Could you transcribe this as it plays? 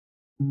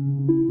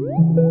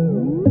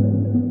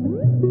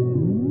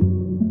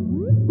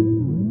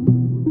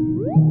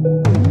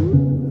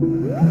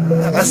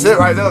That's it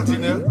right there,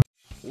 T-Nip.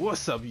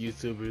 What's up,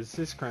 YouTubers? This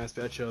is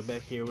CrownSpectro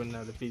back here with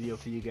another video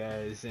for you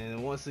guys,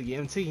 and once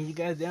again I'm taking you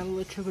guys down a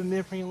little trip of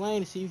memory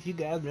lane to see if you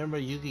guys remember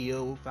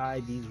Yu-Gi-Oh!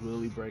 5D's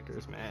Wheelie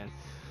Breakers, man.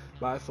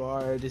 By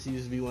far, this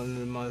used to be one of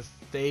the most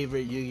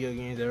favorite Yu-Gi-Oh!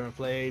 Games I ever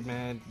played,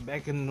 man.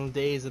 Back in those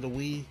days of the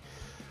Wii.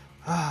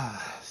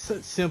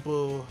 Such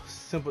simple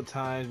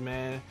times,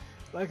 man.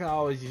 Like I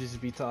always used to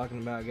be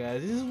talking about,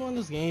 guys. This is one of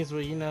those games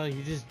where, you know,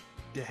 you just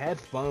had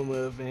fun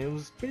with, and it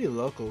was pretty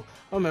local.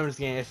 I remember this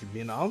game actually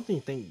being, I don't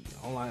think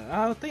online.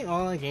 I don't think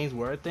online games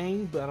were a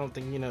thing, but I don't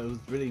think, you know, it was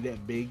really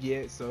that big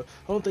yet. So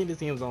I don't think this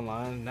game was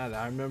online, not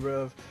that I remember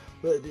of.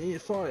 But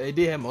as far it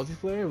did have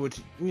multiplayer, which,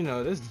 you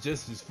know, that's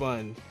just as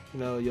fun. You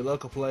know, your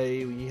local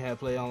play, when you have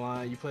play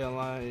online, you play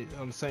online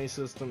on the same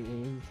system,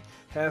 and you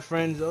have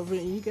friends over,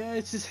 and you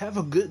guys just have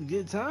a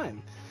good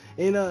time.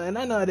 And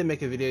I know I didn't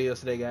make a video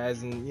yesterday,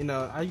 guys, and you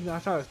know I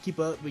try to keep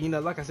up, but you know,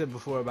 like I said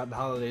before about the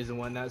holidays and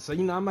whatnot, so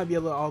you know I might be a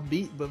little off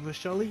beat, but for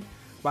surely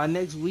by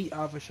next week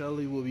I for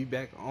surely will be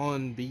back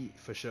on beat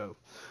for sure.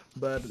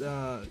 But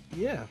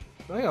yeah,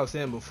 like I was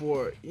saying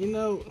before, you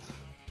know,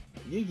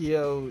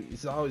 Yu-Gi-Oh!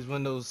 Is always one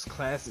of those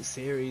classic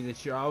series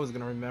that you're always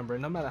gonna remember,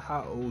 no matter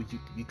how old you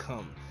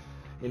become.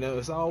 You know,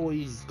 it's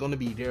always gonna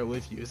be there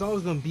with you. It's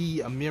always gonna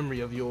be a memory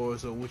of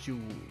yours, or what you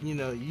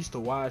know used to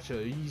watch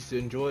or you used to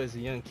enjoy as a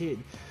young kid.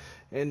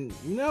 And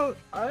you know,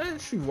 I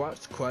actually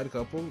watched quite a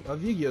couple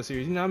of Yu-Gi-Oh!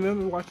 Series. You know, I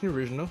remember watching the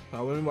original, I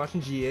remember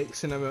watching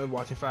GX, and I remember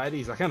watching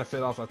 5D's. I kind of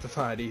fell off after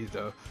 5D's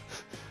though.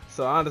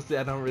 So honestly,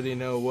 I don't really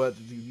know what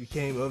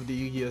became of the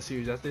Yu-Gi-Oh!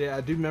 Series after that.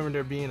 I do remember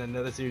there being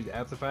another series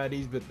after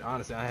 5D's, but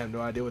honestly, I have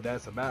no idea what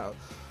that's about.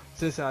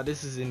 Since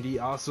this is indeed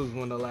also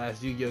one of the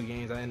last Yu-Gi-Oh!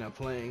 Games I ended up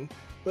playing.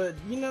 But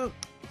you know,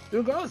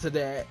 regardless of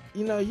that,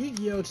 you know,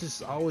 Yu-Gi-Oh!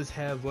 Just always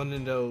have one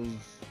of those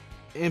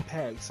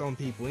impacts on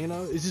people. You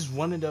know, it's just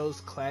one of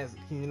those classic.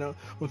 You know,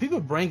 when people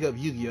bring up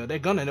Yu-Gi-Oh! They're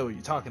gonna know what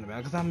you're talking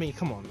about, because I mean,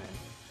 come on, man,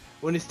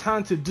 when it's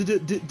time to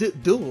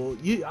duel,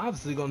 you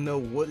obviously gonna know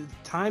what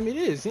time it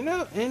is, you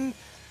know. And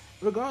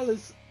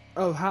regardless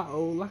of how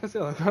old, like I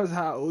said, regardless of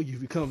how old you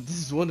become, this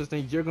is one of the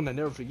things you're gonna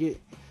never forget.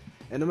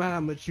 And no matter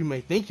how much you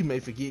may think you may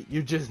forget,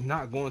 you're just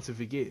not going to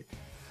forget.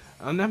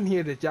 And I'm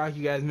here to jog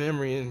you guys'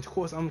 memory, and of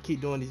course I'm gonna keep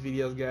doing these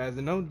videos, guys,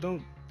 and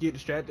don't get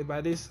distracted by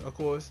this. Of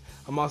course,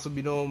 I'm also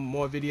be doing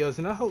more videos,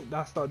 and I hope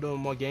I'll start doing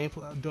more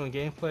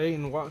gameplay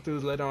and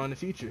walkthroughs later on in the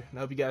future. And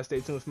I hope you guys stay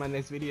tuned for my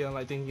next video. I'd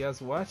like to thank you guys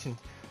for watching.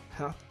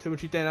 Tell me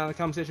what you think down in the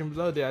comment section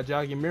below. Did I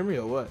jog your memory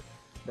or what?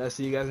 I'll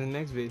see you guys in the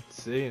next video.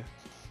 See ya.